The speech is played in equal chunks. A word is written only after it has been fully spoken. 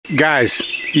Guys,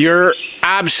 you're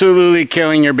absolutely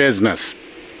killing your business.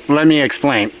 Let me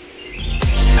explain.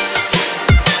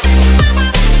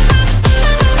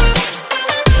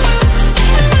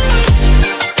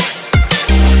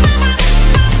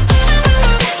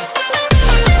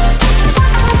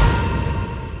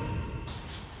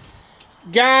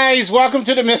 Guys, welcome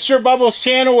to the Mr. Bubbles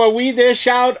channel, where we dish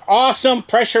out awesome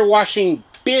pressure washing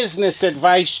business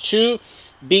advice to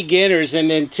beginners.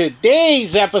 And in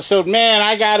today's episode, man,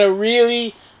 I got a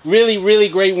really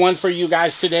great one for you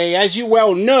guys today. As you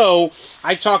well know,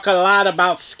 I talk a lot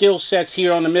about skill sets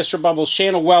here on the Mr. Bubbles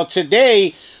channel. Well,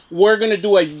 today we're going to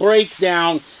do a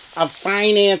breakdown of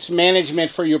finance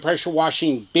management for your pressure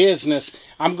washing business.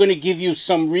 I'm going to give you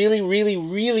some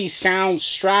really sound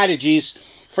strategies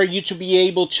for you to be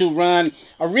able to run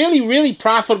a really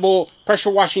profitable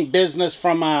pressure washing business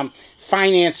from a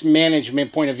finance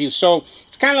management point of view. So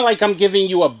it's kind of like I'm giving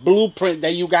you a blueprint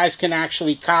that you guys can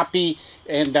actually copy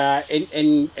and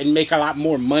make a lot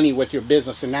more money with your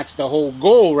business. And that's the whole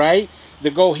goal, right?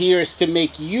 The goal here is to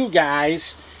make you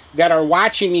guys that are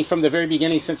watching me from the very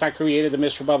beginning since I created the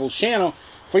Mr. Bubbles channel,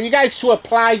 for you guys to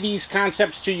apply these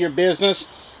concepts to your business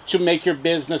to make your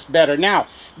business better. Now,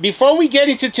 before we get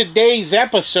into today's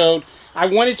episode, I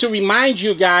wanted to remind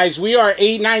you guys we are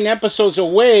 8-9 episodes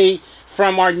away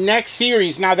from our next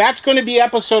series. Now, that's going to be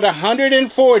episode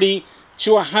 140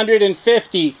 to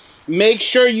 150. Make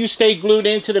sure you stay glued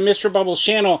into the Mr. Bubbles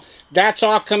channel. That's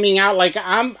all coming out. Like,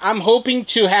 I'm hoping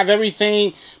to have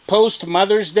everything post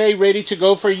Mother's Day ready to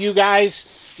go for you guys.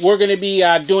 We're going to be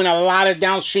doing a lot of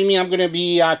downstreaming. I'm going to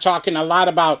be talking a lot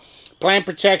about plant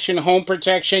protection, home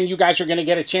protection. You guys are going to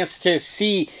get a chance to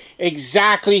see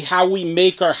exactly how we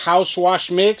make our house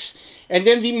wash mix. And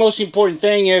then the most important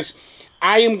thing is,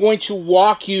 I am going to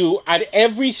walk you at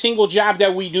every single job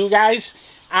that we do, guys.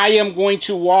 I am going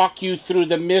to walk you through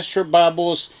the Mr.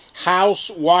 Bubbles house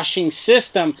washing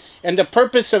system. And the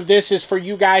purpose of this is for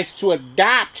you guys to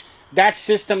adapt that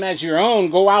system as your own.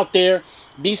 Go out there,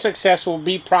 be successful,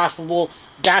 be profitable.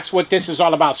 That's what this is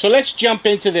all about. So let's jump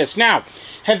into this. Now,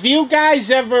 have you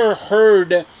guys ever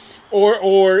heard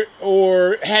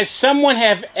or has someone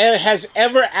has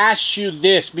ever asked you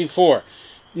this before?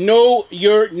 Know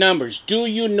your numbers. Do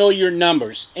you know your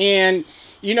numbers? And,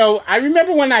 you know, I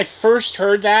remember when I first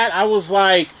heard that, I was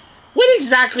like, what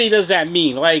exactly does that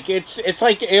mean? Like, it's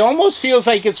like, it almost feels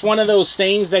like it's one of those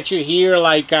things that you hear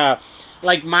like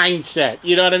mindset.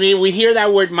 You know what I mean? We hear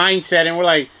that word mindset and we're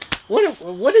like,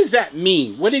 what does that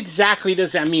mean? What exactly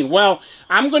does that mean? Well,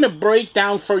 I'm going to break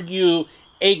down for you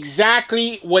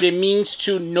exactly what it means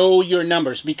to know your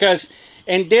numbers, because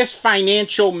in this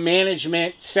financial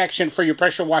management section for your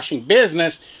pressure washing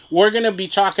business, we're going to be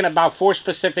talking about 4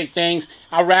 specific things.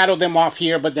 I'll rattle them off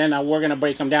here, but then we're going to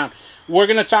break them down. We're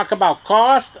going to talk about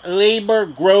cost, labor,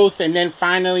 growth, and then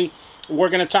finally, we're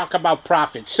going to talk about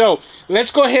profit. So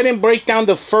let's go ahead and break down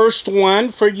the first one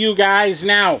for you guys.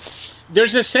 Now,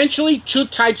 there's essentially 2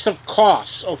 types of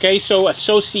costs, okay? So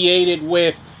associated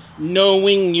with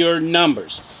knowing your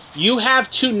numbers. You have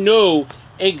to know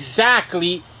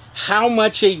exactly how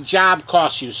much a job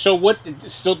costs you. So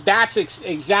that's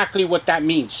exactly what that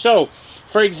means. So,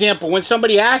 for example, when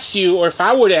somebody asks you, or if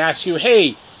I were to ask you,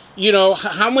 hey, you know,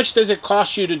 how much does it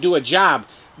cost you to do a job?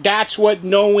 That's what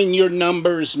knowing your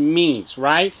numbers means,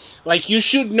 right? Like, you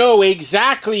should know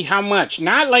exactly how much,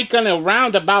 not like on a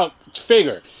roundabout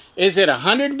figure. Is it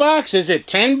 $100? Is it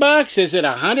 $10? Is it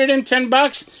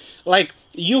 $110? Like,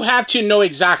 you have to know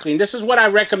exactly. And this is what I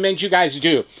recommend you guys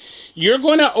do. You're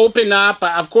going to open up,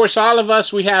 of course, all of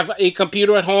us, we have a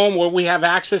computer at home, or we have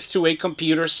access to a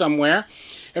computer somewhere.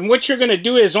 And what you're going to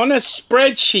do is, on a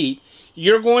spreadsheet,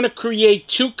 you're going to create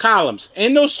 2 columns.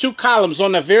 In those 2 columns,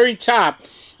 on the very top,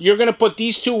 you're going to put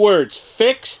these 2 words,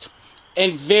 fixed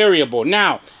and variable.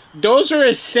 Now, those are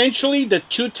essentially the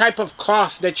 2 type of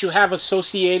costs that you have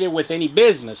associated with any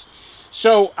business.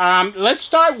 So let's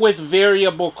start with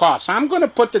variable costs. I'm going to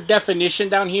put the definition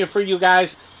down here for you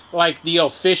guys, like the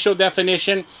official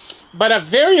definition. But a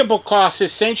variable cost,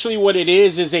 essentially what it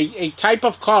is a type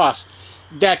of cost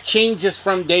that changes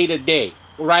from day to day,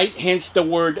 right? Hence the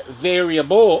word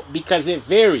variable, because it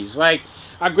varies. Like,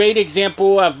 a great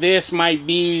example of this might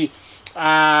be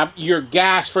your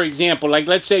gas, for example. Like,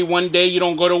 let's say one day you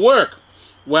don't go to work.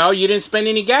 Well, you didn't spend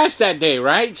any gas that day,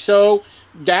 right? So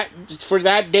that for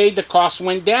that day, the cost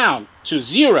went down to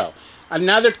 0.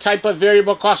 Another type of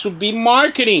variable cost would be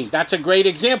marketing. That's a great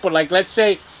example. Like, let's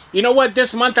say, you know what,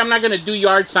 this month I'm not going to do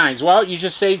yard signs. Well, you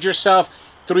just saved yourself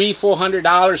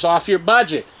 $300-400 off your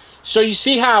budget. So you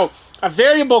see how a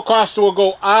variable cost will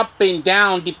go up and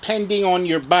down depending on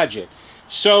your budget.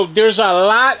 So there's a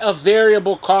lot of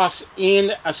variable costs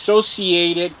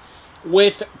associated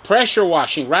with pressure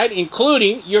washing, right?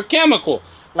 Including your chemical.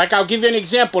 Like, I'll give you an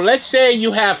example. Let's say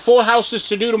you have 4 houses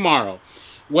to do tomorrow.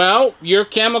 Well, your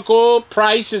chemical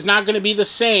price is not going to be the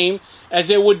same as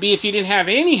it would be if you didn't have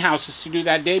any houses to do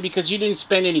that day, because you didn't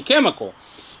spend any chemical.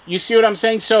 You see what I'm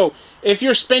saying? So if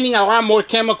you're spending a lot more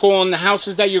chemical on the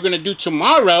houses that you're going to do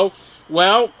tomorrow,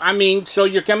 well, I mean, so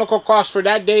your chemical cost for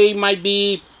that day might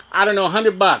be, I don't know,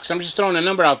 $100. I'm just throwing a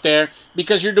number out there,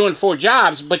 because you're doing 4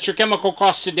 jobs, but your chemical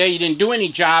cost today, you didn't do any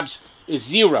jobs, is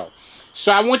 0.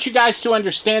 So I want you guys to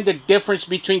understand the difference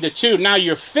between the two. Now,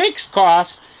 your fixed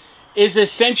cost is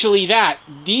essentially that.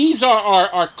 These are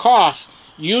our costs,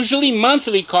 usually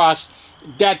monthly costs,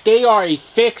 that they are a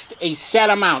fixed, a set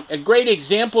amount. A great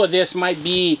example of this might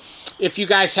be if you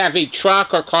guys have a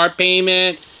truck or car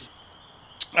payment.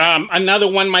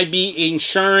 Another one might be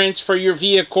insurance for your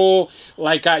vehicle.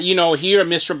 Like, you know, here at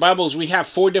Mr. Bubbles, we have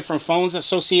 4 different phones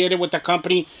associated with the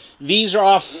company. These are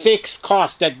all fixed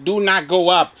costs that do not go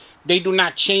up. They do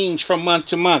not change from month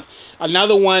to month.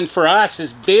 Another one for us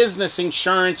is business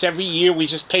insurance. Every year we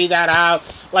just pay that out.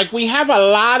 Like, we have a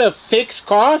lot of fixed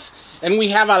costs, and we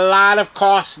have a lot of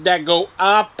costs that go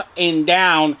up and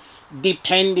down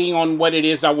depending on what it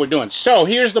is that we're doing. So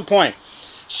here's the point.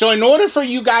 So in order for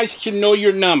you guys to know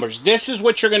your numbers, this is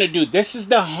what you're going to do. This is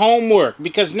the homework,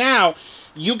 because now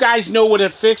you guys know what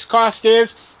a fixed cost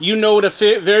is. You know what a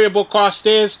variable cost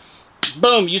is.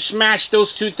 Boom, you smash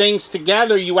those 2 things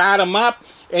together, you add them up,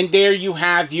 and there you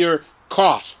have your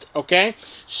cost, okay?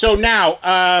 So now,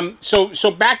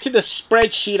 so back to the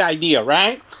spreadsheet idea,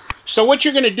 right? So what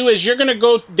you're going to do is you're going to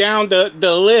go down the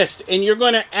list, and you're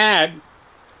going to add,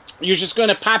 you're just going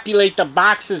to populate the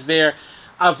boxes there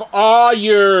of all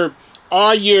your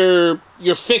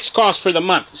fixed costs for the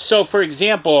month. So for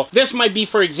example, this might be,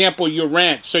 for example, your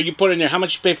rent. So you put in there how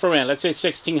much you pay for rent. Let's say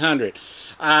 $1,600.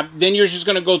 Then you're just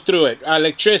going to go through it.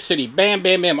 Electricity, bam,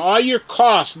 bam, bam. All your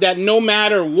costs that no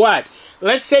matter what.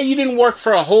 Let's say you didn't work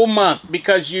for a whole month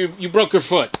because you broke your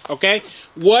foot, okay?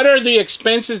 What are the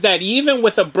expenses that even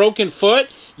with a broken foot,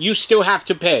 you still have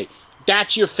to pay?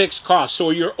 That's your fixed cost, so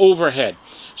your overhead.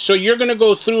 So you're going to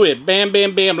go through it, bam,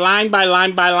 bam, bam, line by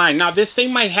line by line. Now, this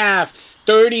thing might have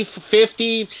 30,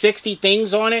 50, 60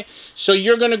 things on it. So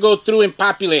you're going to go through and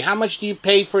populate. How much do you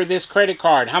pay for this credit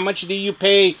card? How much do you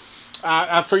pay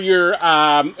for your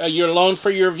loan for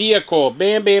your vehicle?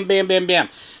 Bam, bam, bam, bam, bam.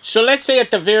 So let's say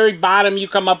at the very bottom you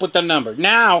come up with a number.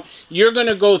 Now you're going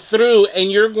to go through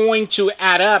and you're going to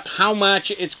add up how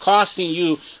much it's costing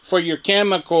you for your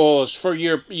chemicals, for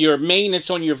your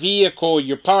maintenance on your vehicle,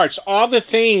 your parts, all the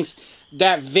things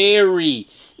that vary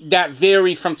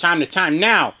from time to time.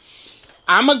 Now,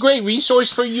 I'm a great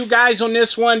resource for you guys on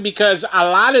this one, because a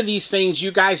lot of these things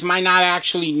you guys might not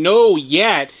actually know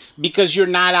yet because you're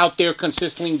not out there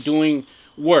consistently doing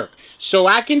work. So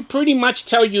I can pretty much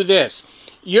tell you this.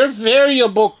 Your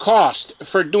variable cost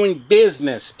for doing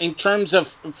business in terms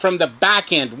of from the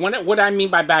back end. What do I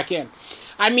mean by back end?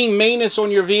 I mean maintenance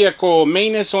on your vehicle,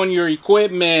 maintenance on your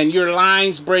equipment, your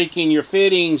lines breaking, your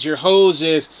fittings, your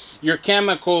hoses, your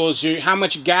chemicals, how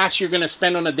much gas you're going to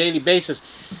spend on a daily basis.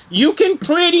 You can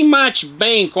pretty much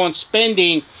bank on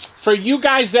spending, for you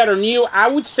guys that are new, I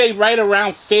would say right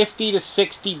around 50 to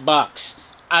 60 bucks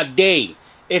a day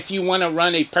if you want to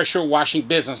run a pressure washing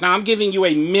business. Now, I'm giving you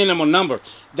a minimal number.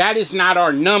 That is not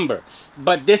our number,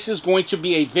 but this is going to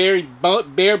be a very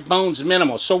bare bones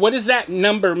minimal. So what does that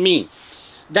number mean?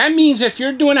 That means if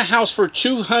you're doing a house for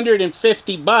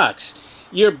 250 bucks,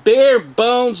 your bare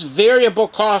bones variable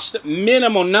cost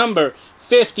minimal number,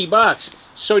 50 bucks.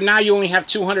 So now you only have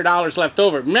 $200 left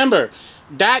over. Remember,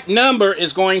 that number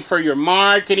is going for your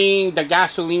marketing, the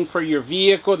gasoline for your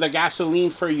vehicle, the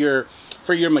gasoline for your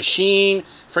machine,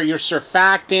 for your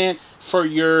surfactant, for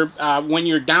your when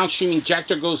your downstream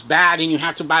injector goes bad and you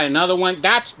have to buy another one.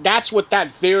 That's what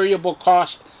that variable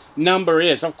cost number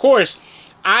is. Of course,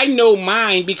 I know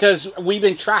mine because we've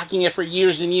been tracking it for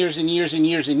years and years and years and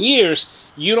years and years.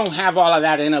 You don't have all of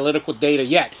that analytical data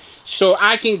yet. So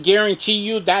I can guarantee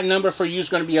you that number for you is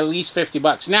going to be at least 50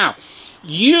 bucks. Now,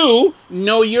 you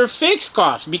know your fixed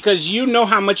costs because you know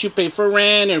how much you pay for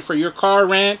rent and for your car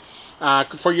rent,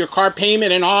 for your car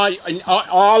payment and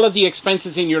all of the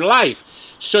expenses in your life.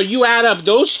 So you add up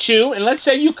those two, and let's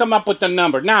say you come up with a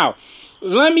number. Now,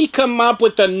 let me come up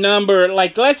with a number,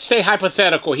 like let's say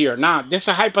hypothetical here. Now, this is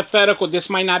a hypothetical.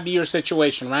 This might not be your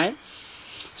situation, right?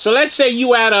 So let's say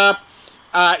you add up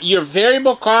your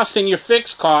variable cost and your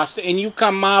fixed cost, and you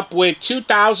come up with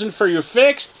 $2,000 for your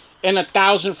fixed and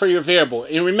 $1,000 for your variable.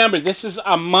 And remember, this is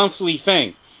a monthly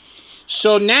thing.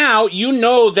 So now you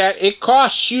know that it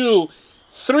costs you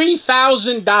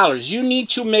 $3,000. You need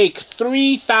to make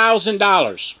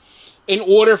 $3,000 in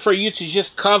order for you to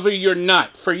just cover your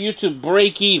nut, for you to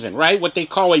break even, right? What they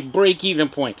call a break-even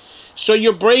point. So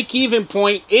your break-even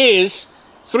point is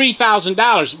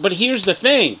 $3,000. But here's the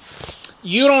thing.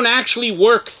 You don't actually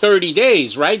work 30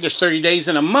 days, right? There's 30 days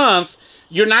in a month.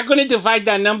 You're not going to divide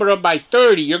that number up by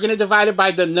 30. You're going to divide it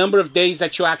by the number of days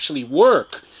that you actually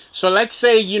work. So let's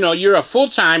say, you know, you're a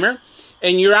full-timer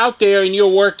and you're out there and you're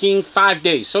working 5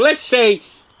 days. So let's say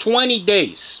 20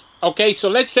 days. Okay, so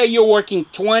let's say you're working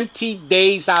 20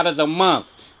 days out of the month.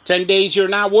 10 days you're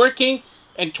not working,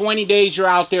 and 20 days you're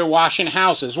out there washing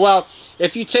houses. Well,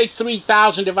 if you take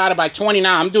 3,000 divided by 20,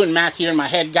 now I'm doing math here in my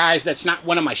head, guys. That's not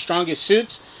one of my strongest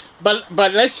suits. But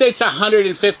let's say it's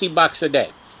 $150 a day.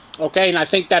 Okay, and I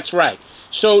think that's right.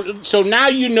 So now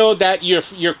you know that your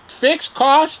fixed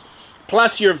cost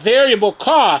plus your variable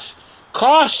costs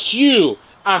costs you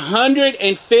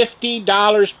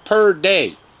 $150 per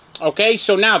day. Okay,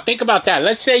 so now think about that.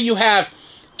 Let's say you have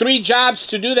 3 jobs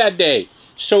to do that day.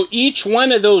 So each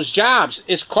one of those jobs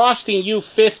is costing you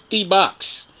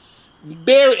 $50.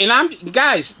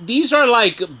 Guys, these are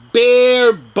like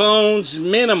bare bones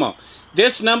minimum.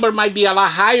 This number might be a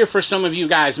lot higher for some of you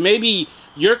guys. Maybe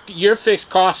your fixed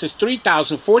cost is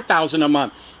 $3,000, $4,000 a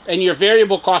month, and your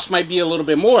variable cost might be a little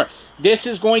bit more. This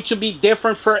is going to be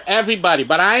different for everybody,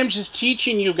 but I am just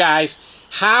teaching you guys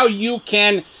how you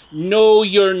can know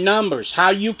your numbers, how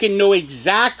you can know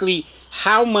exactly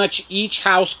how much each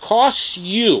house costs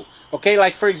you. Okay,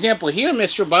 like for example, here,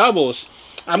 Mr. Bubbles,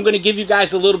 I'm going to give you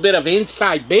guys a little bit of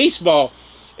inside baseball.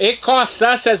 It costs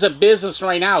us as a business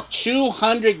right now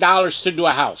 $200 to do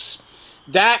a house.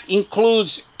 That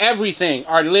includes everything,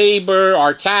 our labor,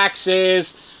 our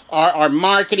taxes, our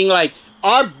marketing, like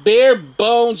our bare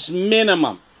bones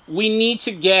minimum. We need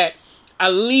to get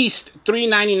at least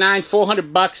 $399,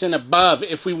 $400 and above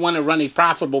if we want to run a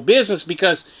profitable business,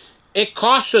 because it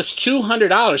costs us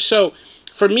 $200. So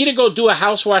for me to go do a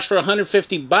house wash for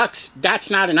 $150,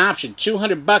 that's not an option.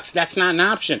 $200, that's not an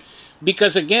option,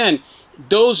 because again,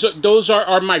 those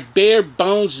are my bare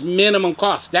bones minimum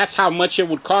costs. That's how much it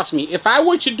would cost me. If I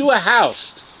were to do a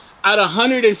house at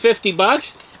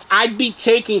 $150, I'd be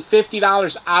taking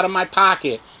 $50 out of my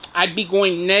pocket. I'd be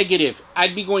going negative.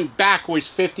 I'd be going backwards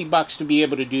 $50 to be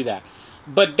able to do that.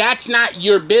 But that's not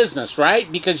your business, right?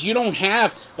 Because you don't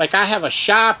have, like I have a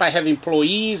shop, I have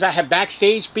employees, I have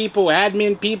backstage people,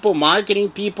 admin people,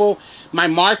 marketing people. My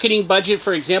marketing budget,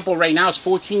 for example, right now is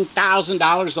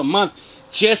 $14,000 a month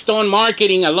just on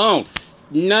marketing alone.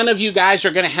 None of you guys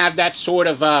are going to have that sort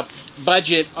of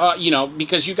budget, you know,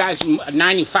 because you guys,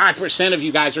 95% of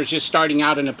you guys are just starting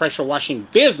out in the pressure washing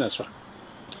business,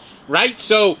 right?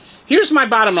 So here's my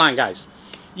bottom line, guys.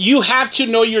 You have to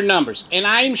know your numbers, and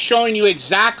I'm showing you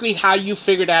exactly how you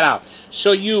figure that out.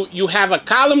 So you have a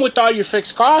column with all your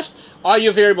fixed costs, all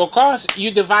your variable costs.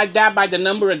 You divide that by the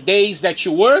number of days that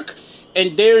you work,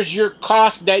 and there's your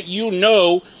cost that you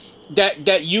know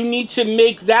that you need to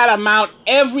make that amount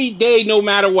every day no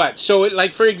matter what. So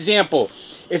like for example,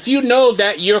 if you know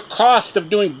that your cost of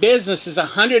doing business is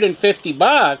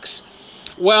 $150,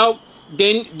 well,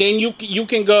 then you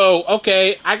can go,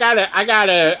 okay, I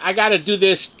gotta do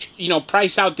this, you know,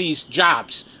 price out these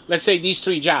jobs. Let's say these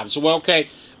 3 jobs. Well, okay,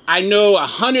 I know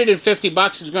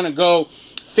 $150 is gonna go,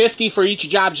 50 for each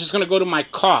job is just gonna go to my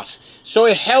costs. So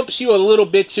it helps you a little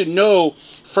bit to know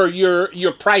for your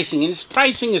pricing. And this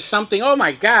pricing is something, oh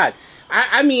my God,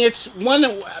 I mean, it's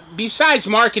one, besides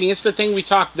marketing, it's the thing we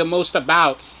talk the most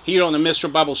about here on the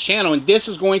Mr. Bubbles channel. And this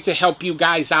is going to help you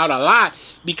guys out a lot,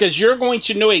 because you're going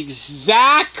to know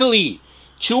exactly,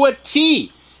 to a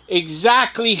T,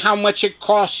 exactly how much it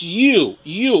costs you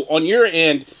on your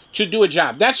end to do a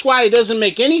job. That's why it doesn't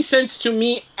make any sense to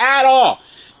me at all.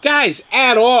 Guys,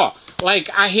 at all. Like,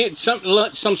 I hear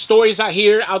some stories I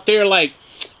hear out there, like,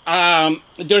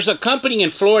 there's a company in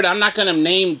Florida. I'm not going to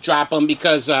name drop them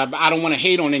because I don't want to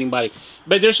hate on anybody.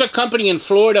 But there's a company in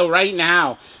Florida right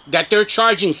now that they're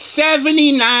charging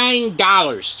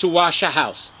 $79 to wash a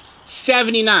house.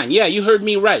 $79. Yeah, you heard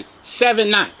me right.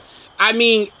 $79. I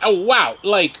mean, oh, wow.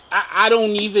 Like, I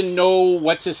don't even know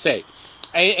what to say.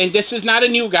 And this is not a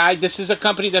new guy. This is a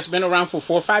company that's been around for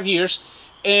 4 or 5 years.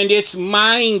 And it's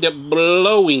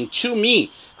mind-blowing to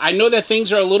me. I know that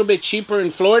things are a little bit cheaper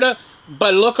in Florida,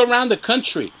 but look around the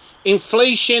country.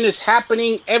 Inflation is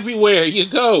happening everywhere you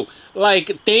go.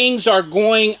 Like, things are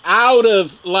going out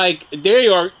of, like, they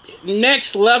are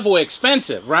next level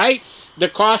expensive, right? The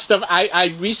cost of,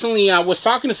 I recently was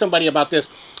talking to somebody about this.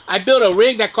 I built a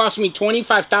rig that cost me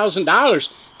 $25,000.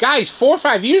 Guys, 4 or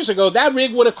 5 years ago, that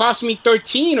rig would have cost me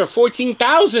 $13,000 or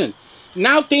 $14,000.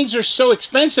 now things are so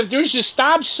expensive. There's just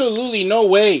absolutely no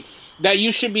way that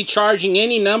you should be charging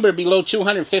any number below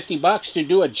 250 bucks to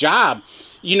do a job.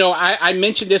 You know, I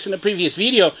mentioned this in the previous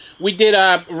video. We did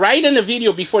right in the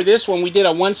video before this one, we did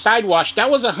a one side wash.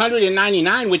 That was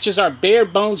 $199, which is our bare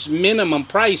bones minimum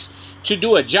price to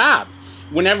do a job.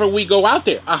 Whenever we go out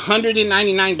there,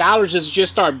 $199 is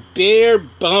just our bare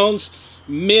bones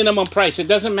minimum price. It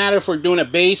doesn't matter if we're doing a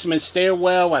basement,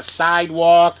 stairwell, a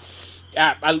sidewalk,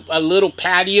 a little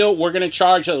patio. We're going to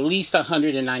charge at least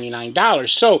 $199.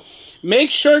 So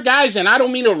make sure, guys, and I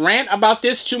don't mean to rant about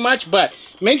this too much, but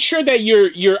make sure that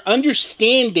you're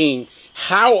understanding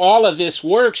how all of this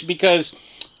works, because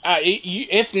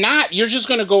if not, you're just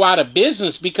going to go out of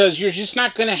business, because you're just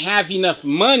not going to have enough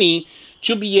money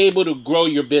to be able to grow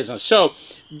your business. So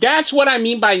that's what I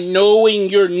mean by knowing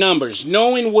your numbers,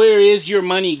 knowing where is your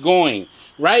money going,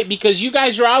 right? Because you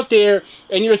guys are out there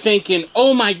and you're thinking,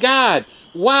 oh my God,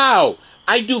 wow,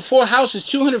 I do 4 houses,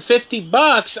 250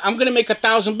 bucks, I'm going to make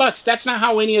 $1,000. That's not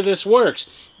how any of this works.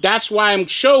 That's why I'm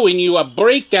showing you a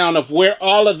breakdown of where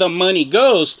all of the money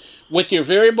goes with your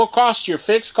variable costs, your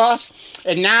fixed costs.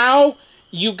 And now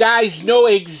you guys know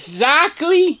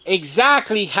exactly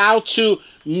how to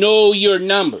know your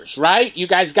numbers, right? You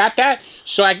guys got that?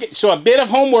 So a bit of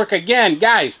homework again,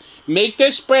 guys. Make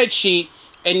this spreadsheet,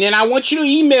 and then I want you to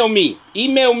email me.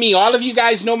 Email me. All of you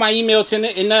guys know my email. It's in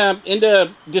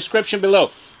the description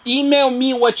below. Email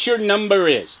me what your number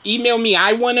is. Email me.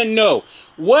 I want to know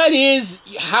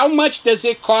how much does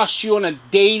it cost you on a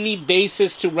daily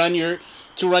basis to run your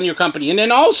company. And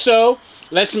then also,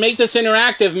 let's make this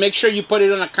interactive. Make sure you put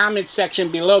it in a comment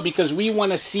section below, because we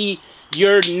want to see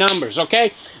your numbers,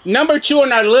 okay? Number 2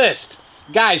 on our list,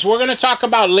 guys, we're going to talk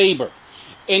about labor.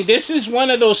 And this is one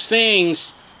of those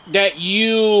things that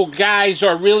you guys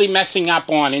are really messing up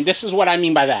on. And this is what I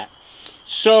mean by that.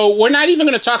 So we're not even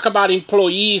going to talk about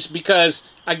employees, because,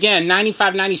 again,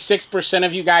 96%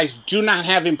 of you guys do not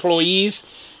have employees.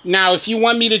 Now, if you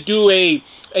want me to do a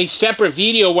separate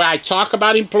video where I talk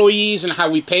about employees and how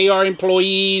we pay our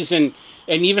employees and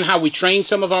even how we train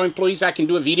some of our employees, I can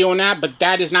do a video on that, but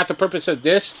that is not the purpose of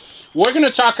this. We're going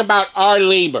to talk about our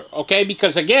labor, okay?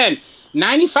 Because, again,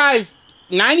 95%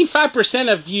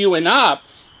 of you and up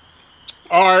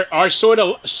are sort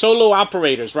of solo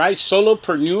operators, right?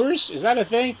 Solopreneurs, is that a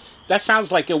thing? That sounds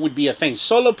like it would be a thing.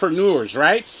 Solopreneurs,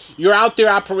 right? You're out there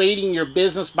operating your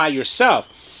business by yourself.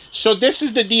 So this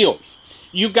is the deal.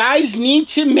 You guys need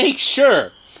to make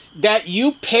sure that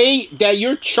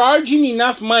you're charging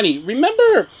enough money.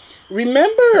 Remember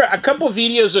a couple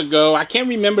videos ago, I can't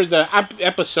remember the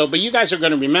episode, but you guys are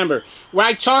going to remember, where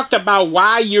I talked about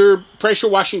why your pressure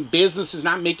washing business is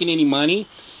not making any money.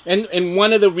 And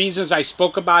one of the reasons I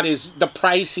spoke about is the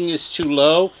pricing is too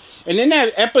low. And in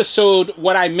that episode,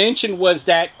 what I mentioned was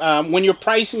that when your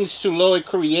pricing is too low, it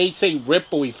creates a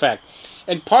ripple effect.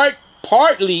 And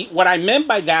partly what I meant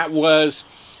by that was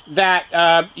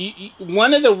that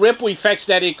one of the ripple effects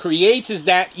that it creates is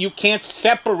that you can't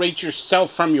separate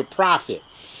yourself from your profit.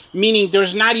 Meaning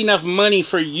there's not enough money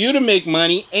for you to make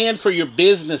money and for your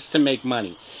business to make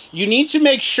money. You need to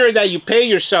make sure that you pay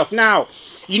yourself. Now,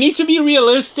 you need to be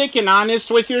realistic and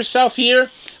honest with yourself here.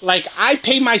 Like, I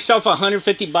pay myself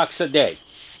 150 bucks a day.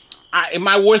 Am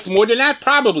I worth more than that?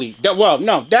 Probably. Well,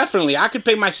 no, definitely. I could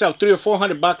pay myself 300 or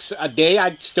 400 bucks a day.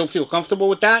 I'd still feel comfortable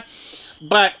with that.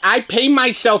 But I pay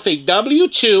myself a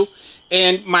W-2,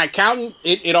 and my accountant,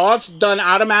 it all's done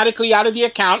automatically out of the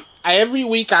account. Every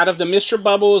week, out of the Mr.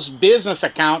 Bubbles business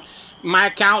account, my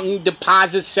accountant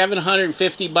deposits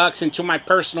 750 bucks into my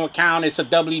personal account. It's a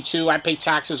W-2. I pay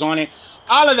taxes on it.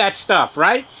 All of that stuff,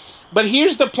 right? But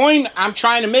here's the point I'm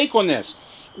trying to make on this.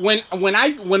 When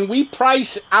we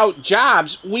price out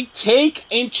jobs, we take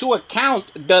into account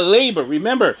the labor.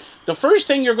 Remember, the first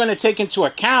thing you're going to take into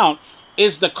account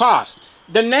is the cost.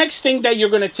 The next thing that you're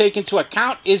going to take into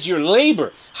account is your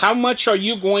labor. How much are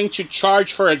you going to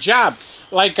charge for a job?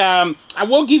 Like, I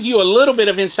will give you a little bit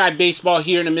of inside baseball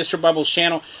here in the Mr. Bubbles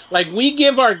channel. Like, we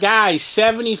give our guys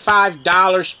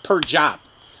 $75 per job.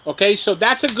 Okay, so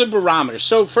that's a good barometer.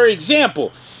 So, for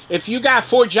example, if you got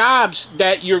 4 jobs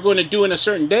that you're going to do in a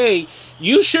certain day,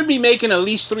 you should be making at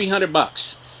least 300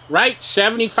 bucks, right?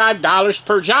 $75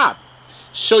 per job.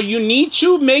 So you need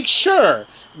to make sure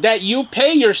that you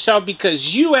pay yourself,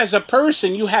 because you as a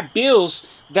person, you have bills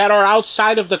that are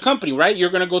outside of the company, right? You're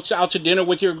going to go out to dinner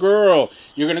with your girl.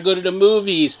 You're going to go to the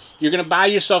movies. You're going to buy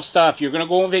yourself stuff. You're going to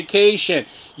go on vacation.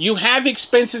 You have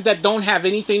expenses that don't have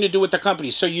anything to do with the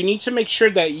company. So you need to make sure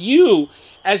that you,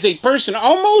 as a person,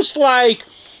 almost like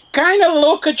kind of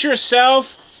look at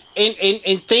yourself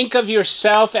and think of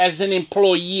yourself as an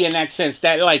employee in that sense,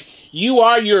 that like you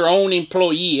are your own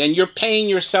employee and you're paying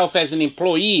yourself as an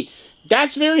employee.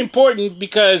 That's very important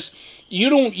because you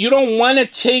don't want to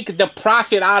take the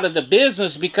profit out of the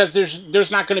business, because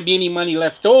there's not going to be any money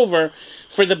left over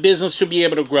for the business to be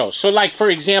able to grow. So like, for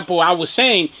example, I was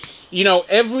saying,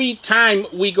 every time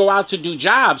we go out to do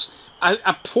jobs,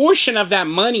 a portion of that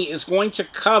money is going to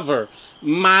cover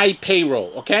my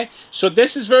payroll, okay? So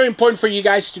this is very important for you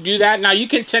guys to do that. Now, you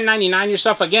can 1099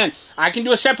 yourself. Again, I can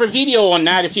do a separate video on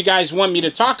that if you guys want me to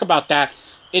talk about that.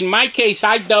 In my case,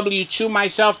 I W-2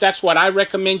 myself. That's what I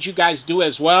recommend you guys do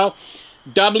as well.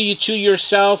 W-2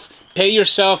 yourself, pay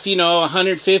yourself,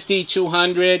 $150,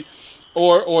 $200,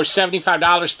 or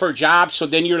 $75 per job. So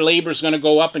then your labor is going to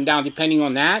go up and down depending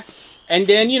on that. And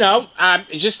then,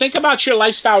 just think about your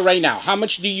lifestyle right now. How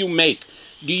much do you make?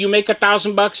 Do you make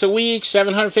 $1,000 a week,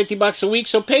 $750 a week?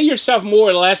 So pay yourself more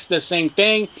or less the same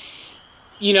thing,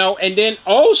 and then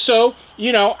also,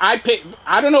 I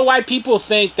don't know why people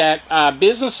think that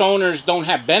business owners don't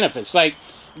have benefits. Like,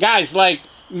 guys, like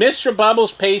Mr.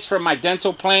 Bubbles pays for my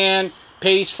dental plan,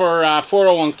 pays for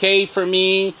 401k for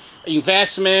me,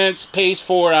 investments, pays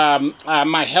for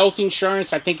my health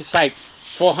insurance. I think it's like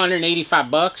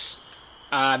 $485.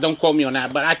 Don't quote me on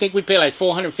that, but I think we pay like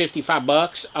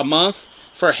 $455 a month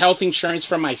for health insurance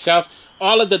for myself.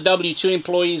 All of the W-2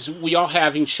 employees, we all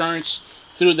have insurance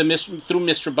through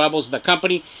Mr. Bubbles, the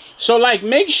company. So like,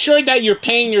 make sure that you're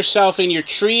paying yourself and you're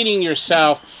treating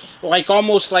yourself like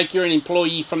almost like you're an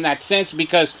employee from that sense,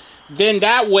 because then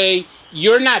that way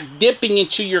you're not dipping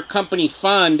into your company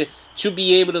fund to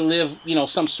be able to live,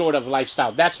 some sort of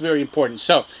lifestyle. That's very important.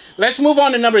 So let's move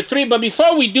on to number 3. But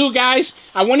before we do, guys,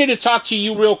 I wanted to talk to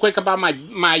you real quick about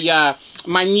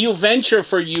my new venture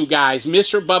for you guys,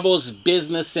 Mr. Bubbles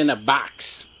Business in a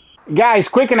Box. Guys,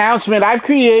 quick announcement. I've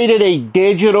created a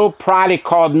digital product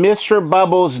called Mr.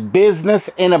 Bubbles Business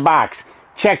in a Box.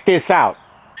 Check this out.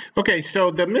 Okay,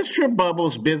 so the Mr.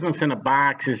 Bubbles Business in a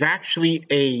Box is actually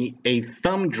a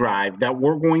thumb drive that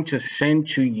we're going to send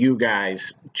to you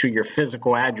guys to your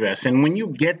physical address. And when you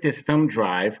get this thumb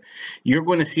drive, you're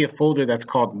going to see a folder that's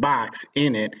called Box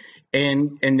in it.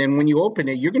 And then when you open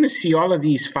it, you're going to see all of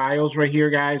these files right here,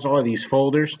 guys, all of these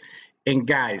folders. And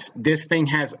guys, this thing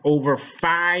has over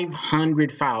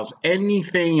 500 files,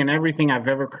 anything and everything I've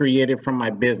ever created from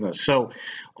my business. So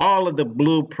all of the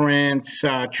blueprints,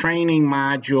 training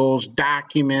modules,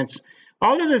 documents,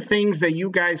 all of the things that you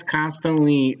guys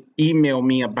constantly email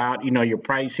me about, your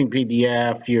pricing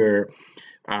PDF, your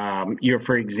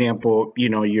for example,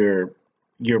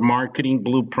 your marketing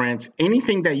blueprints,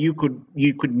 anything that you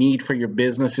could need for your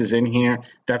business is in here.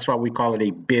 That's why we call it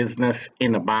a business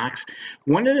in a box.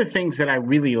 One of the things that I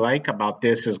really like about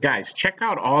this is, guys, check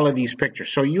out all of these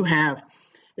pictures. So you have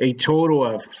a total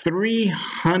of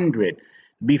 300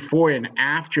 before and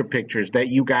after pictures that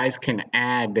you guys can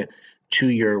add to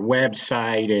your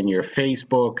website and your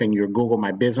Facebook and your Google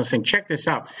My Business. And check this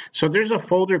out. So there's a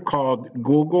folder called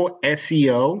Google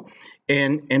SEO.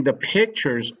 And the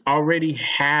pictures already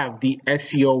have the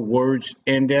SEO words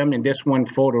in them. And this one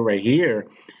photo right here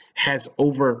has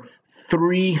over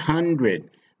 300.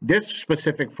 This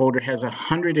specific folder has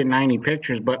 190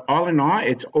 pictures, but all in all,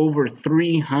 it's over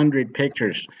 300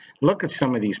 pictures. Look at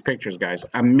some of these pictures, guys.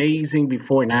 Amazing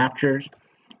before and afters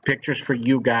pictures for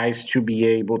you guys to be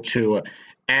able to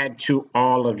add to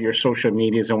all of your social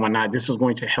medias and whatnot. This is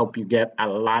going to help you get a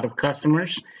lot of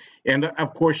customers. And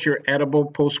of course, your edible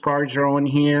postcards are on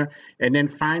here. And then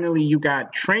finally, you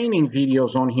got training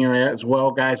videos on here as well,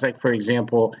 guys. Like, for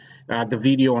example, the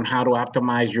video on how to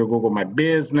optimize your Google My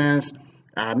Business,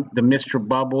 the Mr.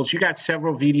 Bubbles. You got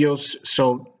several videos.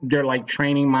 So they're like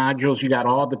training modules. You got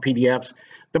all the PDFs.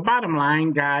 The bottom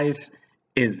line, guys,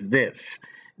 is this.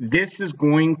 This is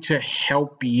going to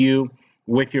help you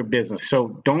with your business.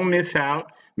 So don't miss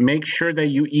out. Make sure that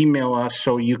you email us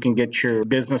so you can get your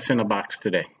business in a box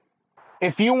today.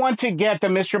 If you want to get the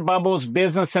Mr. Bubbles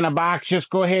Business in a Box,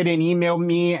 just go ahead and email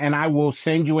me and I will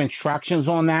send you instructions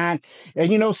on that.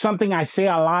 And something I say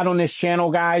a lot on this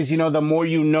channel, guys, the more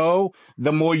you know,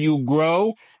 the more you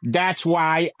grow. That's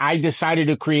why I decided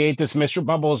to create this Mr.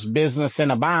 Bubbles Business in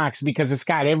a Box, because it's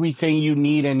got everything you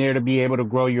need in there to be able to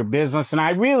grow your business. And I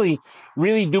really,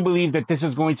 really do believe that this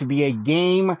is going to be a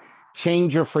game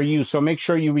changer for you. So make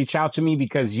sure you reach out to me,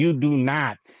 because you do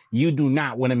not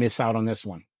want to miss out on this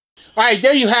one. All right,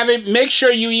 there you have it. Make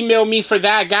sure you email me for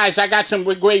that, guys. I got some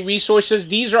great resources.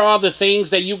 These are all the things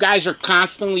that you guys are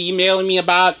constantly emailing me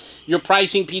about. Your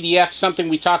pricing PDF, something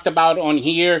we talked about on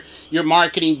here. Your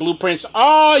marketing blueprints,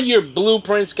 all your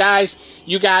blueprints, guys.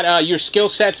 You got your skill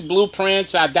sets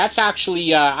blueprints. That's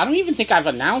actually, I don't even think I've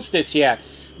announced this yet,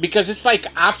 because it's like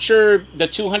after the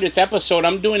 200th episode,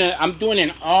 I'm doing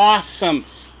an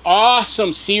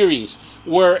awesome series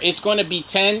where it's going to be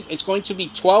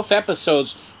 12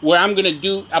 episodes where I'm going to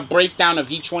do a breakdown of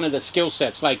each one of the skill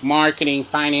sets, like marketing,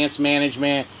 finance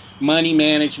management, money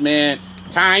management,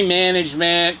 time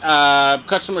management,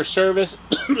 customer service.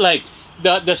 Like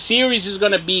the series is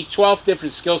going to be 12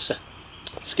 different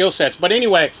skill sets. But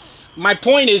anyway, my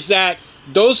point is that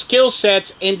those skill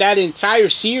sets in that entire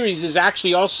series is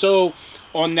actually also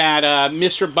on that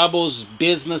Mr. Bubbles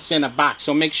Business in a Box.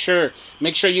 So make sure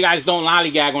you guys don't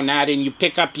lollygag on that, and you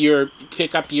pick up your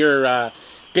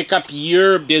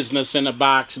business in a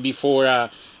box before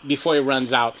it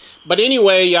runs out. But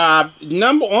anyway,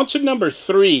 on to number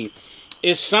 3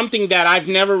 is something that I've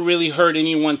never really heard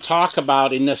anyone talk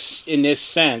about in this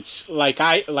sense, like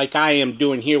I am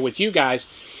doing here with you guys.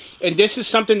 And this is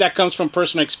something that comes from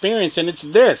personal experience, and it's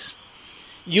this.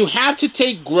 You have to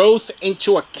take growth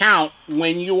into account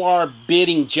when you are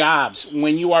bidding jobs,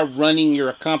 when you are running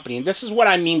your company. And this is what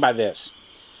I mean by this.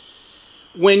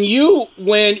 Remember,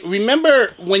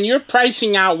 when you're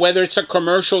pricing out, whether it's a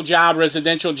commercial job,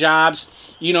 residential jobs,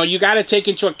 you got to take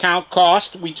into account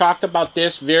cost. We talked about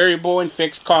this, variable and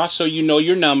fixed costs, so you know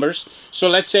your numbers. So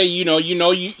let's say you know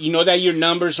that your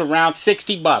number's around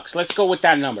 $60. Let's go with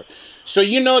that number. So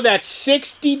you know that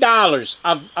 $60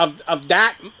 of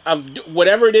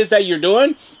whatever it is that you're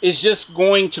doing is just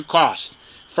going to cost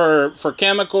for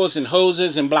chemicals and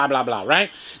hoses and blah blah blah,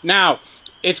 right? Now,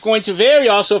 it's going to vary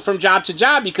also from job to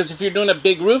job, because if you're doing a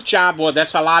big roof job, well,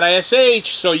 that's a lot of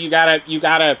SH. So you gotta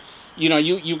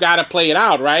play it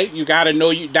out, right? You gotta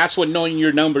know that's what knowing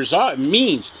your numbers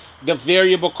means. The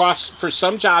variable costs for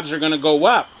some jobs are gonna go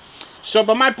up. So,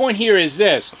 but my point here is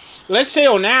this. Let's say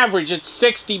on average it's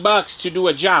 $60 to do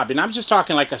a job, and I'm just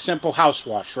talking like a simple house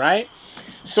wash, right?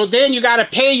 So then you gotta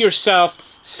pay yourself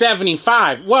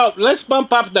 $75. Well, let's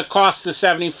bump up the cost to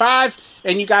 $75,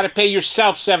 and you got to pay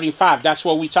yourself $75. That's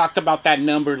what we talked about, that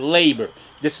number, labor.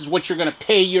 This is what you're going to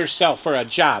pay yourself for a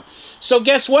job. So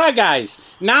guess what, guys?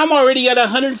 Now I'm already at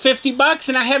 $150,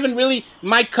 and I haven't really,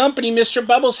 my company, Mr.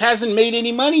 Bubbles, hasn't made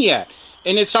any money yet.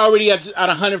 And it's already at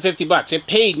 $150. It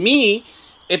paid me,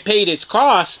 it paid its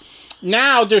costs.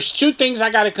 Now there's 2 things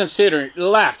I got to consider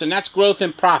left, and that's growth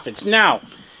and profits. Now,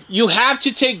 you have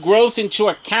to take growth into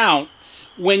account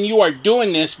when you are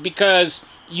doing this, because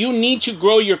you need to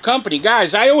grow your company.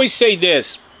 Guys, I always say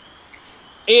this.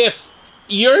 If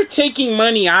you're taking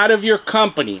money out of your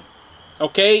company,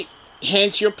 okay,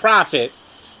 hence your profit,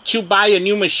 to buy a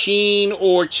new machine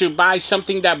or to buy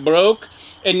something that broke,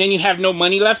 and then you have no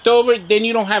money left over, then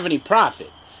you don't have any profit.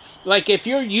 Like, if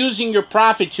you're using your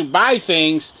profit to buy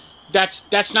things,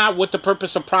 that's not what the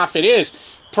purpose of profit is.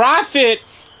 Profit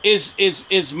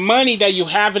is money that you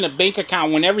have in a bank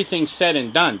account when everything's said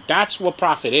and done. That's what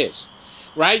profit is,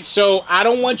 right? So I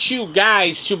don't want you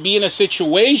guys to be in a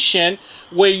situation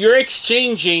where you're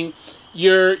exchanging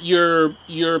your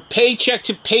paycheck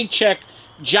to paycheck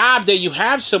job that you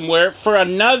have somewhere for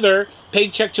another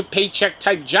paycheck to paycheck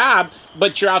type job,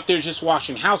 but you're out there just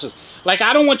washing houses. Like,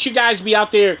 I don't want you guys to be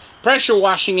out there pressure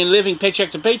washing and living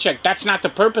paycheck to paycheck. That's not the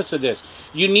purpose of this.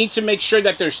 You need to make sure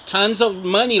that there's tons of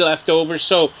money left over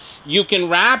so you can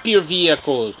wrap your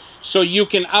vehicles, so you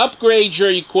can upgrade your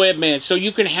equipment, so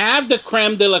you can have the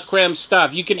creme de la creme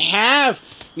stuff. You can have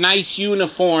nice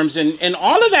uniforms and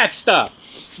all of that stuff.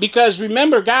 Because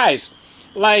remember, guys,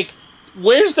 like,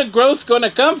 where's the growth going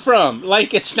to come from?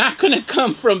 Like, it's not going to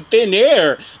come from thin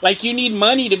air. Like, you need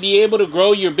money to be able to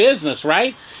grow your business,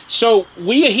 right? So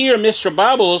we here, Mr.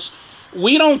 Bubbles,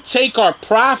 we don't take our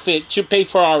profit to pay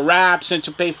for our wraps and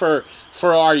to pay for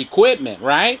our equipment,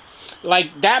 right?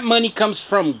 Like, that money comes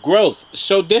from growth.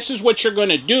 So this is what you're going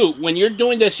to do when you're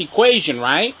doing this equation,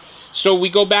 right? So we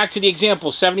go back to the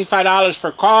example, $75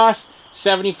 for cost,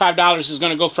 $75 is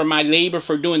going to go for my labor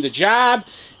for doing the job.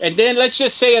 And then let's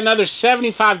just say another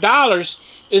 $75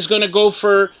 is going to go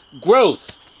for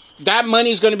growth. That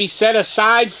money is going to be set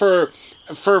aside for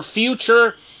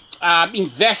future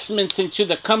investments into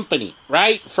the company,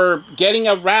 right? For getting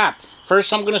a wrap.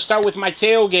 First, I'm going to start with my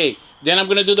tailgate. Then I'm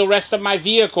going to do the rest of my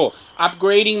vehicle.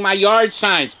 Upgrading my yard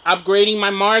signs. Upgrading my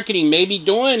marketing. Maybe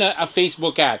doing a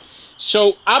Facebook ad.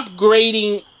 So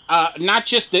upgrading not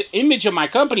just the image of my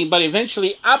company, but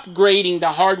eventually upgrading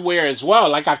the hardware as well.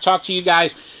 Like I've talked to you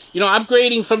guys, you know,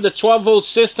 upgrading from the 12-volt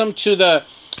system to the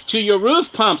to your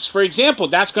roof pumps, for example,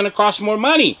 that's going to cost more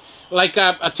money. Like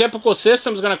a typical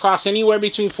system is going to cost anywhere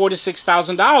between $4,000 to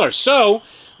 $6,000. So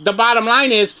the bottom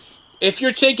line is, if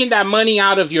you're taking that money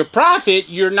out of your profit,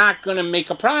 you're not going to make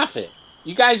a profit.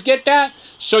 You guys get that?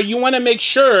 So you want to make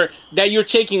sure that you're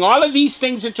taking all of these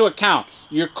things into account.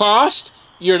 Your cost,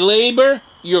 your labor,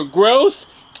 your growth,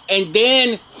 and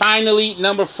then finally,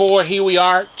 number 4, here we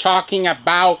are talking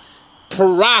about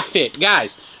profit,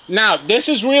 guys. Now, this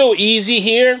is real easy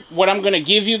here, what I'm going to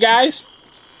give you guys.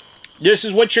 This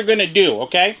is what you're going to do,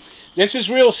 okay? This is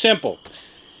real simple.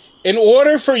 In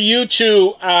order for you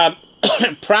to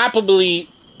properly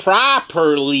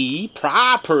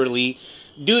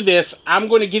do this, I'm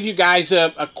going to give you guys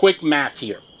a quick math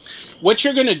here. What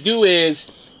you're going to do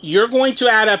is you're going to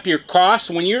add up your costs.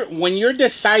 When you're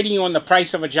deciding on the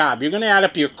price of a job, you're going to add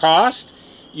up your cost,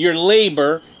 your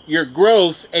labor, your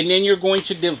growth, and then you're going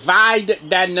to divide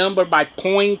that number by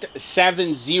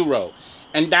 0.70,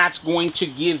 and that's going to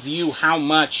give you how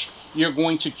much you're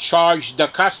going to charge the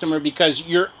customer, because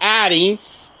you're adding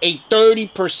a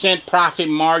 30% profit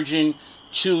margin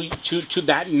to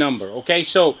that number. Okay,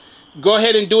 so go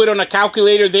ahead and do it on a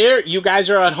calculator there. You guys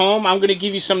are at home. I'm going to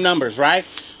give you some numbers, right?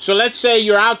 So let's say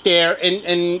you're out there,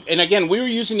 and again, we were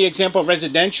using the example of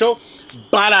residential,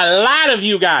 but a lot of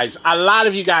you guys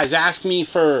ask me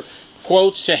for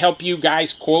quotes to help you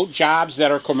guys quote jobs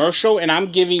that are commercial, and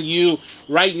I'm giving you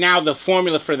right now the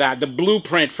formula for that, the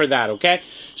blueprint for that, okay?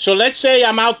 So let's say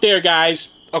I'm out there,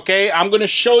 guys, okay? I'm going to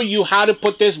show you how to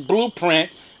put this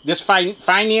blueprint, this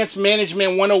Finance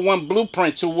Management 101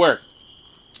 blueprint to work.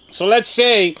 So let's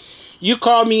say you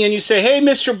call me and you say, hey,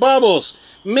 Mr. Bubbles,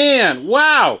 man,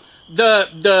 wow,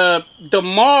 the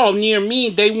mall near me,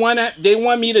 they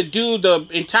want me to do the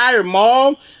entire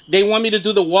mall. They want me to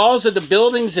do the walls of the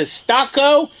buildings as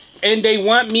stucco, and they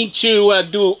want me to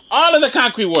do all of the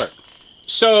concrete work.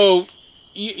 So,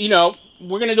 you know,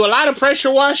 we're going to do a lot of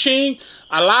pressure washing,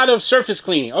 a lot of surface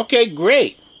cleaning. Okay,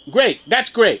 great. That's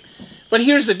great. But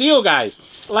here's the deal, guys.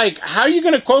 Like, how are you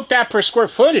going to quote that per square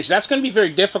footage? That's going to be very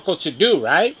difficult to do,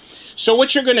 right? So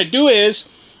what you're going to do is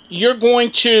you're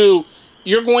going to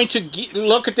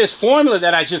look at this formula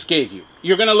that I just gave you.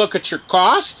 You're going to look at your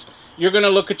cost. You're going to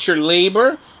look at your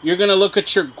labor. You're going to look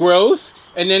at your growth.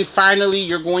 And then finally,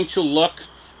 you're going to look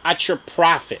at your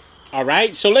profit. All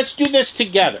right? So let's do this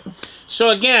together. So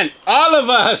again, all of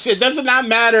us, it does not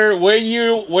matter where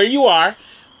you are.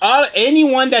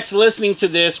 Anyone that's listening to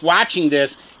this, watching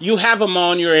this, you have a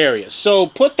mall in your area. So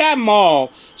put that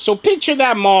mall, so picture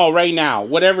that mall right now,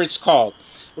 whatever it's called.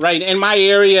 Right, in my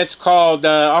area, it's called,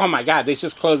 oh my God, they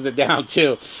just closed it down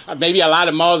too. Maybe a lot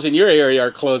of malls in your area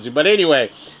are closing. But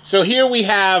anyway, so here we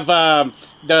have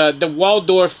the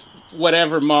Waldorf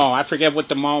whatever mall. I forget what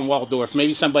the mall in Waldorf.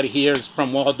 Maybe somebody here is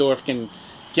from Waldorf can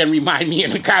remind me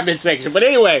in the comment section. But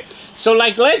anyway, so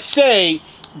like let's say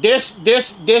this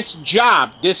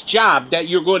job that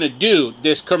you're going to do,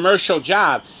 this commercial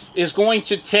job, is going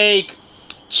to take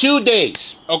 2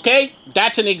 days. Okay,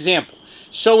 that's an example.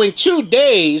 So in 2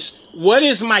 days, what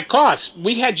is my cost?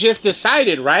 We had just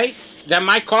decided, right, that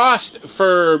my cost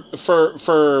for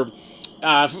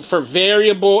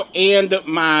variable and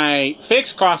my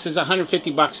fixed cost is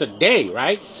 $150 a day,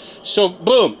 right? So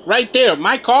boom, right there,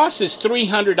 my cost is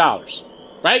 $300,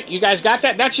 right? You guys got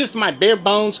that? That's just my bare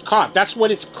bones cost. That's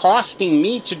what it's costing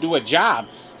me to do a job.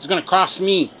 It's going to cost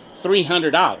me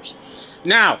 $300.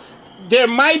 Now, there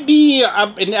might be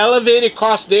an elevated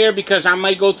cost there because I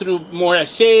might go through more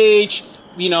SH,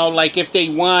 you know, like if they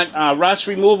want rust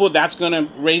removal, that's going to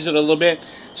raise it a little bit.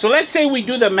 So let's say we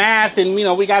do the math and, you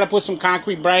know, we got to put some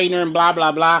concrete brightener and blah,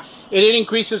 blah, blah. And it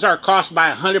increases our cost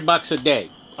by $100 a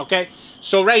day. Okay.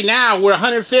 So right now we're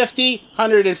 150,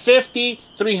 150,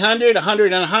 300, 100,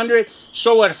 and 100.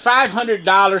 So at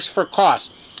 $500 for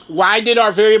cost. Why did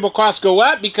our variable costs go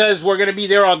up? Because we're going to be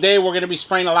there all day. We're going to be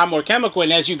spraying a lot more chemical.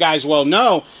 And as you guys well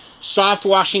know, soft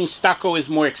washing stucco is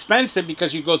more expensive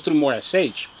because you go through more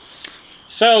SH.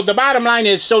 So the bottom line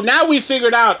is, so now we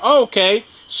figured out, oh, okay,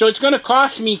 so it's going to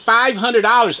cost me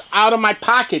 $500 out of my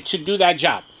pocket to do that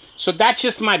job. So that's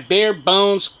just my bare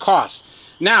bones cost.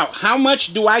 Now, how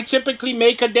much do I typically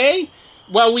make a day?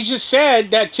 Well, we just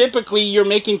said that typically you're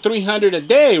making $300 a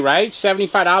day, right?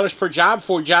 $75 per job,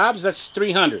 4 jobs, that's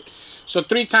 $300. So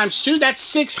 3 times 2, that's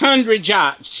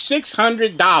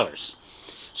 $600.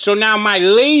 So now my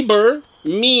labor,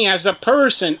 me as a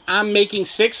person, I'm making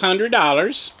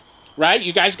 $600, right?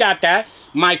 You guys got that?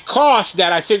 My cost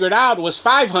that I figured out was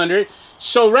 $500.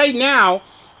 So right now,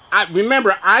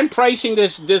 remember, I'm pricing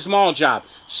this mall job.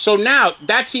 So now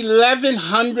that's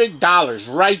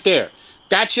 $1,100 right there.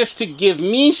 That's just to give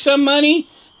me some money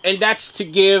and that's to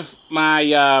give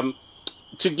my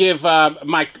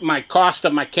my cost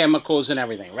of my chemicals and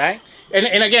everything, right?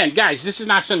 And again, guys, this is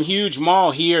not some huge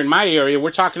mall here in my area.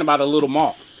 We're talking about a little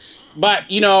mall.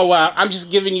 But, you know, I'm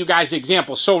just giving you guys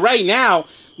examples. So right now,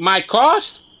 my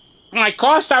cost I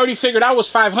already figured out was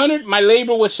 $500. My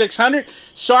labor was $600.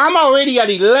 So I'm already at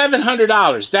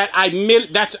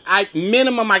 $1,100 that's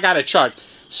minimum I got to charge.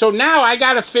 So now I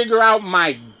got to figure out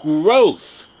my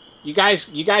growth. You guys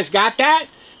got that?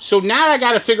 So now I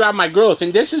got to figure out my growth,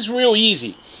 and this is real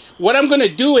easy. What I'm going to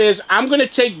do is I'm going to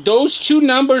take those two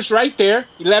numbers right there,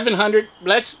 1,100.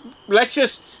 Let's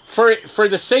just, for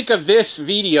the sake of this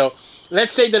video,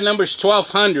 let's say the number's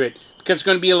 1,200 because it's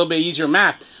going to be a little bit easier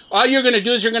math. All you're going to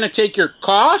do is you're going to take your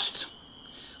cost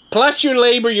plus your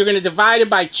labor, you're going to divide it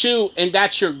by 2, and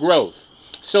that's your growth.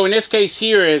 So in this case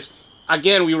here is,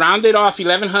 again, we rounded off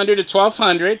 1,100 to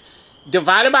 1,200.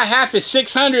 Divided by half is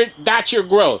 600. That's your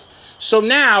growth. So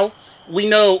now we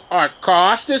know our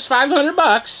cost is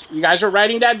 $500. You guys are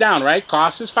writing that down, right?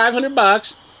 Cost is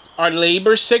 $500. Our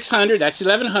labor is $600. That's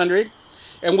 $1,100.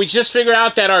 And we just figured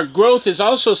out that our growth is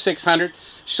also $600.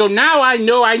 So now I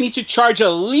know I need to charge at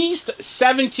least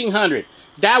 $1,700.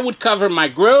 That would cover my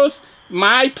growth,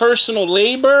 my personal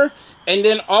labor, and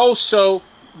then also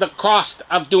the cost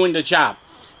of doing the job.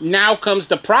 Now comes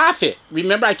the profit.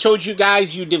 Remember I told you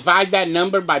guys you divide that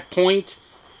number by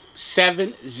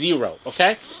 0.70,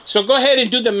 okay? So go ahead and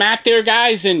do the math there,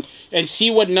 guys, and see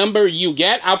what number you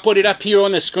get. I'll put it up here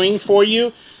on the screen for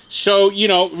you. So, you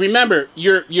know, remember,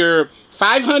 you're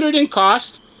 500 in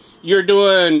cost, you're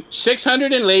doing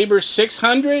 600 in labor,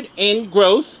 600 in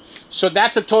growth. So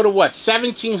that's a total, what,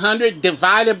 1,700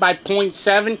 divided by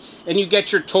 0.7, and you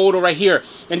get your total right here.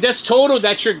 And this total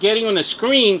that you're getting on the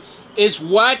screen is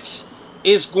what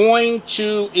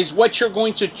you're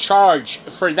going to charge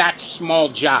for that small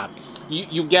job.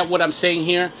 You get what I'm saying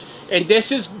here? And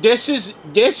this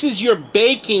is your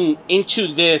baking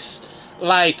into this,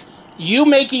 like you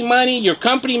making money, your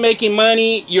company making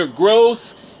money, your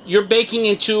growth, you're baking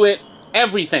into it,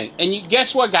 everything. And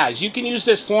guess what, guys? You can use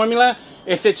this formula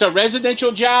if it's a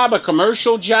residential job, a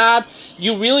commercial job.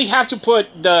 You really have to put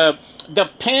the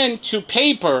pen to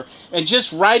paper and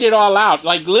just write it all out.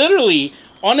 Like literally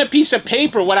on a piece of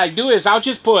paper, what I do is I'll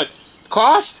just put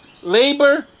cost,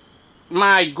 labor,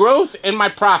 my growth, and my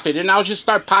profit, and I'll just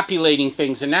start populating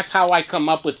things. And that's how I come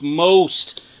up with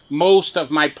most of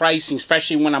my pricing,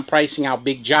 especially when I'm pricing out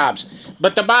big jobs.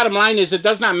 But the bottom line is it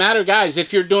does not matter, guys,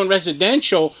 if you're doing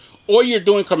residential or you're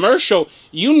doing commercial,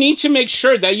 you need to make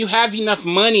sure that you have enough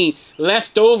money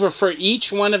left over for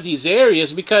each one of these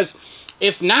areas, because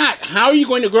if not, how are you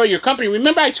going to grow your company?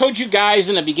 Remember I told you guys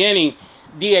in the beginning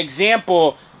the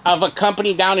example of a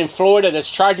company down in Florida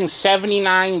that's charging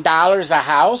 $79 a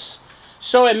house.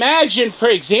 So imagine, for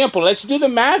example, let's do the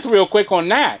math real quick on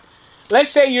that. Let's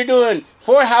say you're doing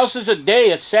 4 houses a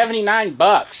day at 79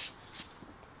 bucks.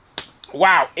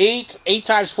 Wow, 8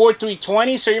 times 4,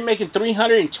 320. So you're making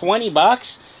 320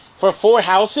 bucks for 4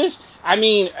 houses. I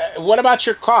mean, what about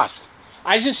your cost?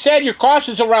 I just said your cost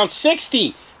is around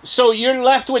 60. So you're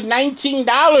left with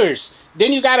 $19.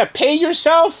 Then you got to pay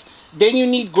yourself. Then you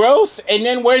need growth. And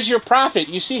then where's your profit?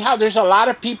 You see how there's a lot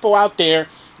of people out there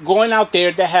going out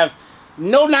there that have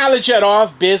no knowledge at all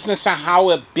of business and how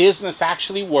a business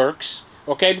actually works.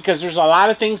 Okay, because there's a lot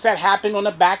of things that happen on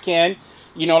the back end.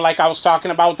 You know, like I was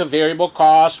talking about the variable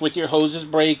costs with your hoses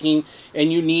breaking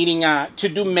and you needing to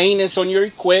do maintenance on your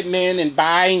equipment and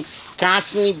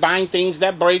constantly buying things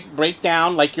that break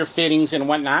down, like your fittings and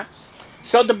whatnot.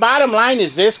 So the bottom line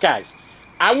is this, guys.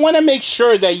 I want to make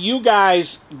sure that you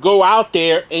guys go out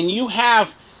there and you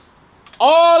have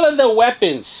all of the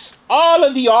weapons, all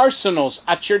of the arsenals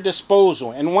at your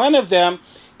disposal. And one of them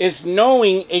is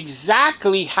knowing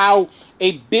exactly how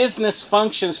a business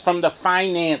functions from the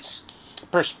finance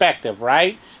perspective,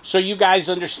 right? So you guys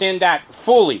understand that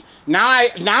fully.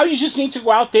 Now you just need to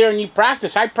go out there and you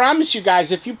practice. I promise you guys,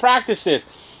 if you practice this,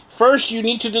 first you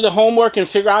need to do the homework and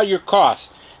figure out your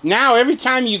costs. Now every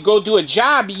time you go do a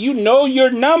job, you know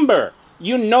your number.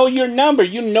 You know your number.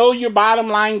 You know your bottom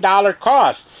line dollar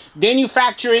cost. Then you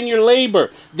factor in your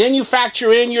labor. Then you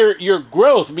factor in your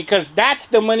growth, because that's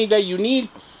the money that you need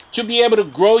to be able to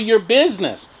grow your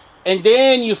business. And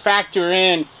then you factor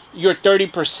in your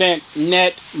 30%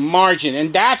 net margin.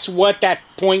 And that's what that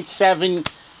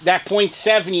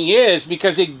 0.70 is,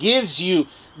 because it gives you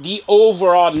the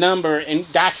overall number, and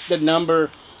that's the number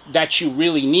that you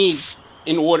really need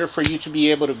in order for you to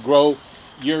be able to grow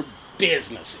your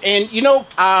business. And you know,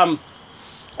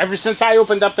 ever since I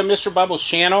opened up the Mr. Bubbles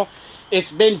channel,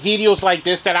 it's been videos like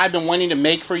this that I've been wanting to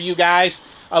make for you guys,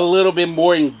 a little bit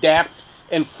more in depth.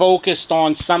 and focused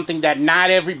on something that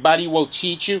not everybody will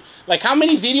teach you. Like, how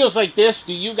many videos like this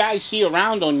do you guys see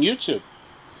around on YouTube?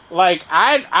 Like,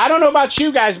 I don't know about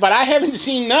you guys, but I haven't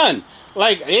seen none.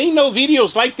 Like, ain't no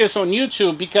videos like this on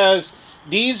YouTube, because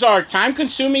these are time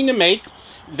consuming to make.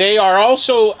 They are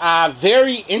also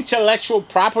very intellectual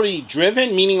property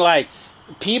driven, meaning like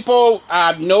people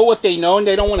know what they know and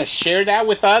they don't want to share that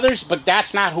with others, but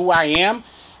that's not who I am.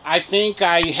 I think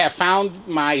I have found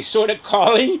my sort of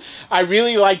calling. I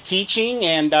really like teaching,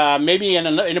 and maybe in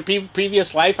a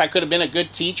previous life I could have been a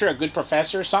good teacher, a good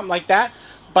professor, or something like that.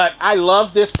 But I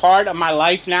love this part of my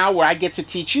life now where I get to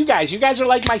teach you guys. You guys are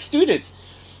like my students.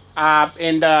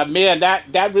 Man,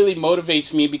 that really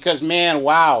motivates me, because, man,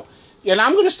 wow. And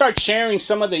I'm going to start sharing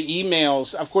some of the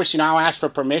emails. Of course, you know, I'll ask for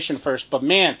permission first. But,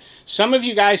 man, some of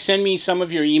you guys send me some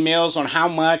of your emails on how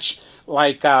much,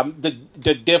 like,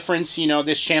 the difference, you know,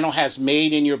 this channel has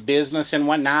made in your business and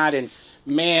whatnot. And,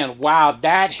 man, wow,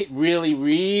 that really,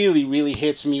 really, really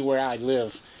hits me where I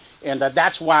live. And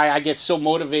that's why I get so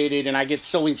motivated and I get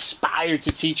so inspired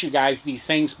to teach you guys these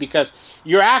things, because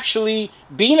you're actually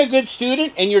being a good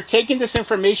student and you're taking this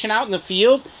information out in the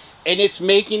field, and it's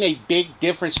making a big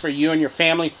difference for you and your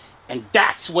family. And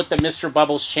that's what the Mr.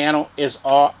 Bubbles channel is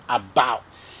all about.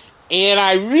 And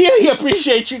I really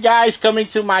appreciate you guys coming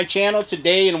to my channel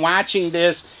today and watching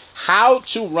this how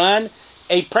to run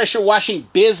a pressure washing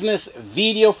business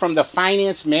video from the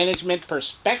finance management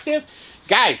perspective.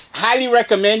 Guys, highly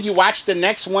recommend you watch the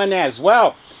next one as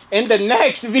well. In the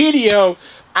next video,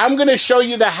 I'm going to show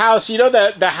you the house. You know,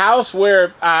 the house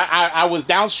where I was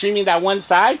downstreaming that one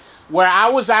side, where I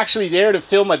was actually there to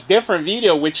film a different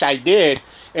video, which I did.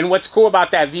 And what's cool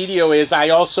about that video is I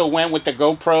also went with the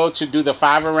GoPro to do the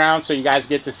 5 around, so you guys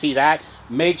get to see that.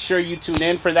 Make sure you tune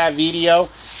in for that video.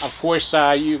 Of course,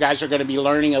 you guys are going to be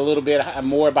learning a little bit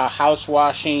more about house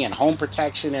washing and home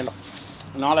protection and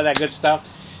all of that good stuff.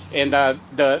 And the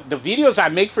videos I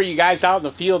make for you guys out in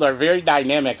the field are very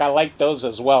dynamic. I like those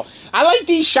as well. I like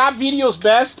these shop videos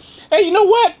best. Hey, you know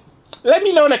what? Let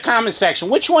me know in the comment section.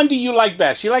 Which one do you like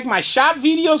best? You like my shop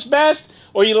videos best,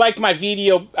 or you like my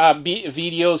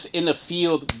videos in the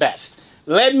field best?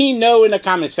 Let me know in the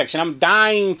comment section. I'm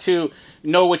dying to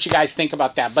know what you guys think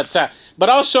about that. But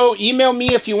also email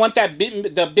me if you want that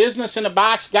the business in the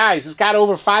box. Guys, it's got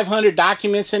over 500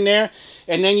 documents in there.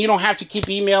 And then you don't have to keep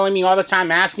emailing me all the time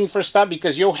asking for stuff,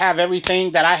 because you'll have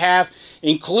everything that I have,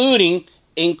 including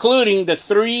the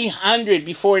 300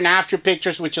 before and after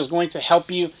pictures, which is going to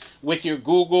help you with your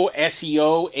Google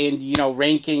SEO and, you know,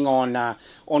 ranking on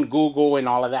Google and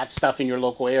all of that stuff in your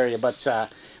local area. But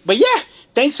yeah,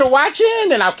 thanks for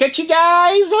watching, and I'll catch you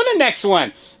guys on the next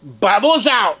one. Bubbles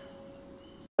out.